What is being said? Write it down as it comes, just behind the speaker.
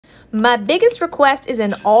My biggest request is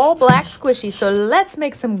an all black squishy, so let's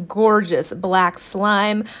make some gorgeous black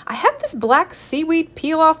slime. I have this black seaweed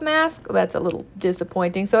peel-off mask. That's a little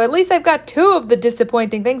disappointing, so at least I've got two of the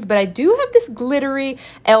disappointing things, but I do have this glittery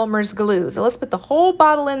Elmer's glue. So let's put the whole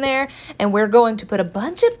bottle in there, and we're going to put a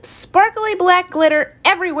bunch of sparkly black glitter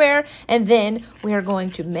everywhere, and then we are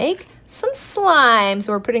going to make some slime.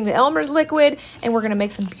 So we're putting the Elmer's liquid and we're gonna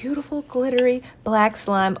make some beautiful glittery black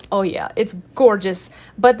slime. Oh yeah, it's gorgeous,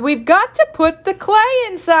 but we've got to put the clay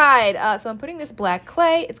inside. So I'm putting this black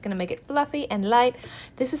clay. It's gonna make it fluffy and light.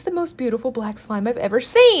 This is the most beautiful black slime I've ever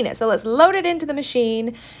seen. So let's load it into the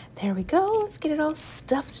machine. There we go. Let's get it all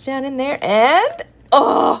stuffed down in there, and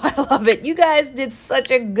oh, I love it. You guys did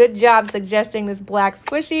such a good job suggesting this black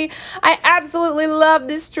squishy. I absolutely love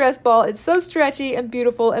this stress ball. It's so stretchy and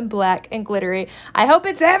beautiful and black and glittery. I hope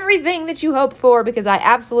it's everything that you hoped for because I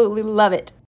absolutely love it.